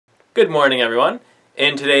Good morning, everyone.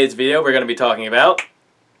 In today's video, we're going to be talking about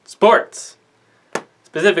sports.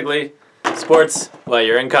 Specifically, sports while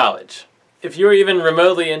you're in college. If you're even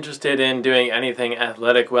remotely interested in doing anything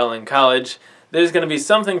athletic while in college, there's going to be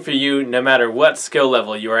something for you no matter what skill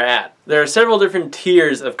level you are at. There are several different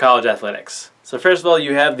tiers of college athletics. So first of all,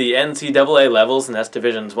 you have the NCAA levels, and that's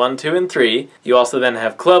Divisions I, II, and III. You also then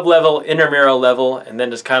have club level, intramural level, and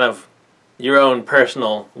then just kind of your own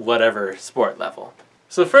personal whatever sport level.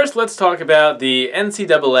 So first, let's talk about the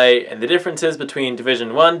NCAA and the differences between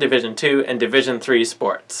Division I, Division II, and Division III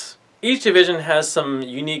sports. Each division has some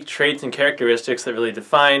unique traits and characteristics that really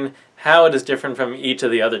define how it is different from each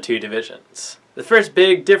of the other two divisions. The first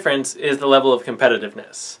big difference is the level of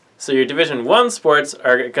competitiveness. So your Division I sports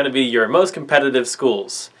are going to be your most competitive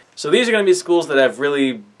schools. So these are going to be schools that have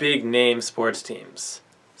really big name sports teams,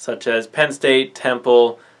 such as Penn State,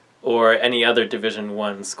 Temple, or any other Division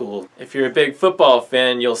I school. If you're a big football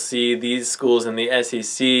fan, you'll see these schools in the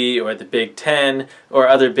SEC or the Big Ten or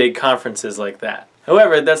other big conferences like that.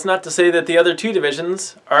 However, that's not to say that the other two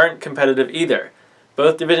divisions aren't competitive either.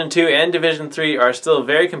 Both Division II and Division III are still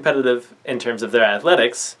very competitive in terms of their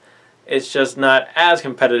athletics. It's just not as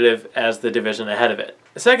competitive as the division ahead of it.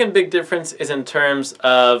 The second big difference is in terms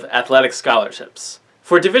of athletic scholarships.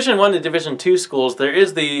 For Division I and Division II schools, there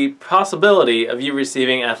is the possibility of you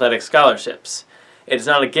receiving athletic scholarships. It's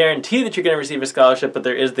not a guarantee that you're going to receive a scholarship, but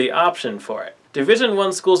there is the option for it. Division I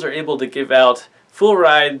schools are able to give out full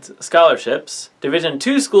ride scholarships. Division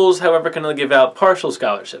II schools, however, can only give out partial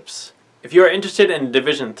scholarships. If you are interested in a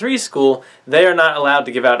Division III school, they are not allowed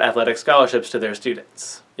to give out athletic scholarships to their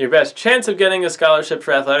students. Your best chance of getting a scholarship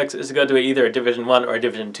for athletics is to go to either a Division I or a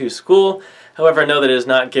Division II school. However, know that it is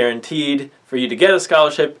not guaranteed for you to get a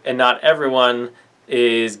scholarship, and not everyone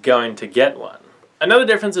is going to get one. Another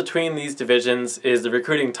difference between these divisions is the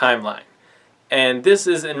recruiting timeline. And this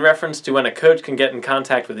is in reference to when a coach can get in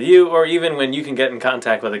contact with you, or even when you can get in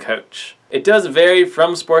contact with a coach. It does vary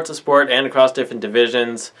from sport to sport and across different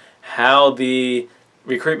divisions how the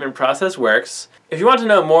recruitment process works. If you want to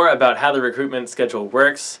know more about how the recruitment schedule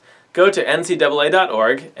works, go to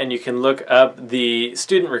ncaa.org and you can look up the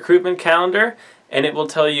student recruitment calendar, and it will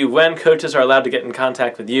tell you when coaches are allowed to get in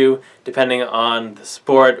contact with you depending on the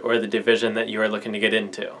sport or the division that you are looking to get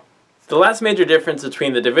into. The last major difference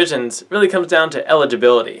between the divisions really comes down to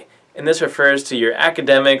eligibility, and this refers to your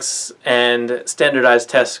academics and standardized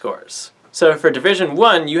test scores. So for Division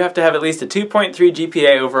I, you have to have at least a 2.3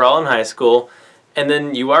 GPA overall in high school, and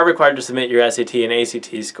then you are required to submit your SAT and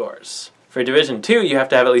ACT scores. For Division II, you have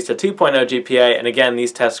to have at least a 2.0 GPA, and again,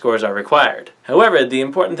 these test scores are required. However, the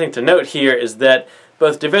important thing to note here is that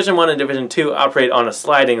both Division I and Division II operate on a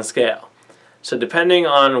sliding scale. So depending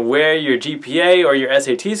on where your GPA or your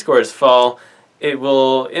SAT scores fall, it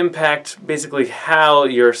will impact basically how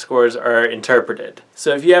your scores are interpreted.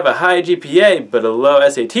 So if you have a high GPA but a low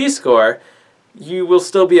SAT score, you will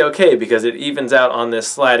still be okay because it evens out on this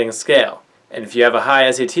sliding scale. And if you have a high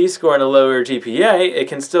SAT score and a lower GPA, it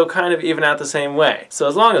can still kind of even out the same way. So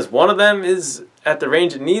as long as one of them is at the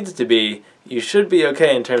range it needs to be, you should be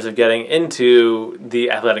okay in terms of getting into the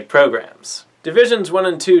athletic programs. Divisions I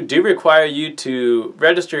and II do require you to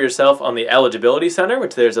register yourself on the Eligibility Center,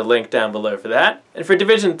 which there's a link down below for that. And for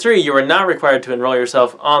Division III, you are not required to enroll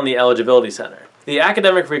yourself on the Eligibility Center. The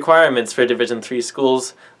academic requirements for Division III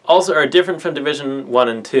schools also are different from Division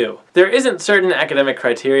I and II. There isn't certain academic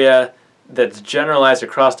criteria that's generalized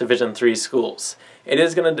across Division III schools. It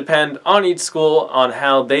is going to depend on each school on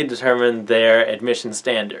how they determine their admission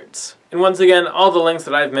standards. And once again, all the links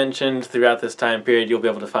that I've mentioned throughout this time period you'll be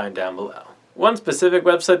able to find down below. One specific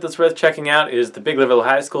website that's worth checking out is the Biglerville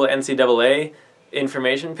High School NCAA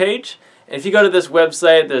information page. And if you go to this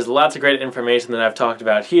website, there's lots of great information that I've talked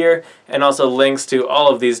about here, and also links to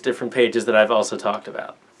all of these different pages that I've also talked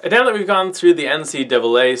about. And now that we've gone through the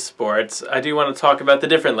NCAA sports, I do want to talk about the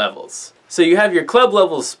different levels. So you have your club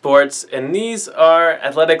level sports, and these are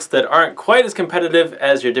athletics that aren't quite as competitive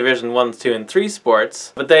as your Division I, II, and III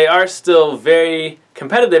sports, but they are still very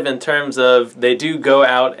competitive in terms of they do go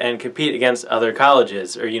out and compete against other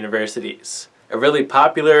colleges or universities. A really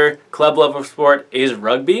popular club level sport is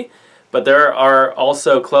rugby, but there are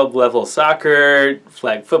also club level soccer,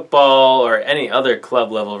 flag football, or any other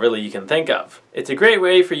club level really you can think of. It's a great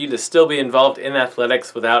way for you to still be involved in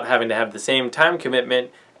athletics without having to have the same time commitment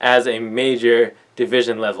as a major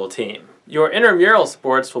division level team. Your intramural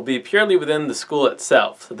sports will be purely within the school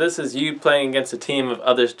itself. So this is you playing against a team of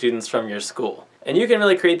other students from your school. And you can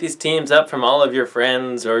really create these teams up from all of your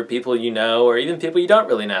friends or people you know or even people you don't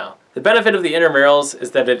really know. The benefit of the intramurals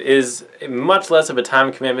is that it is much less of a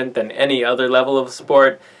time commitment than any other level of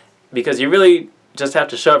sport because you really just have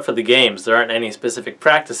to show up for the games. There aren't any specific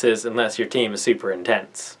practices unless your team is super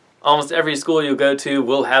intense. Almost every school you'll go to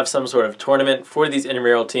will have some sort of tournament for these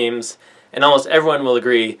intramural teams, and almost everyone will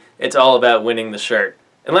agree it's all about winning the shirt.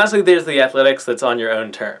 And lastly, there's the athletics that's on your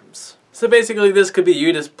own terms. So basically this could be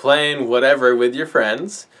you just playing whatever with your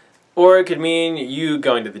friends, or it could mean you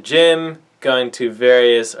going to the gym, going to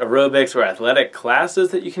various aerobics or athletic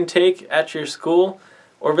classes that you can take at your school,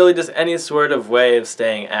 or really just any sort of way of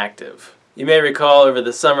staying active. You may recall over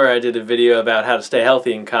the summer I did a video about how to stay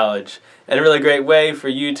healthy in college, and a really great way for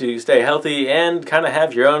you to stay healthy and kind of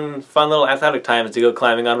have your own fun little athletic time is to go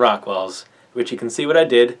climbing on rock walls, which you can see what I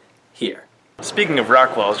did here. Speaking of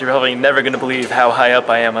rock walls, you're probably never going to believe how high up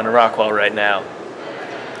I am on a rock wall right now.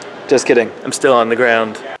 Just kidding, I'm still on the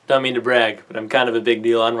ground. Don't mean to brag, but I'm kind of a big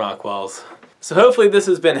deal on rock walls. So hopefully this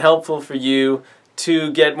has been helpful for you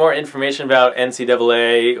to get more information about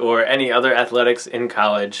NCAA or any other athletics in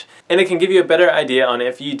college, and it can give you a better idea on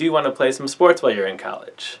if you do want to play some sports while you're in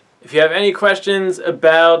college. If you have any questions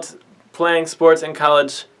about playing sports in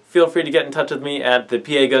college, feel free to get in touch with me at the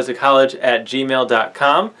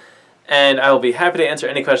pagoestocollege@gmail.com, and I will be happy to answer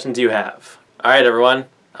any questions you have. Alright everyone,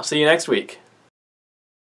 I'll see you next week.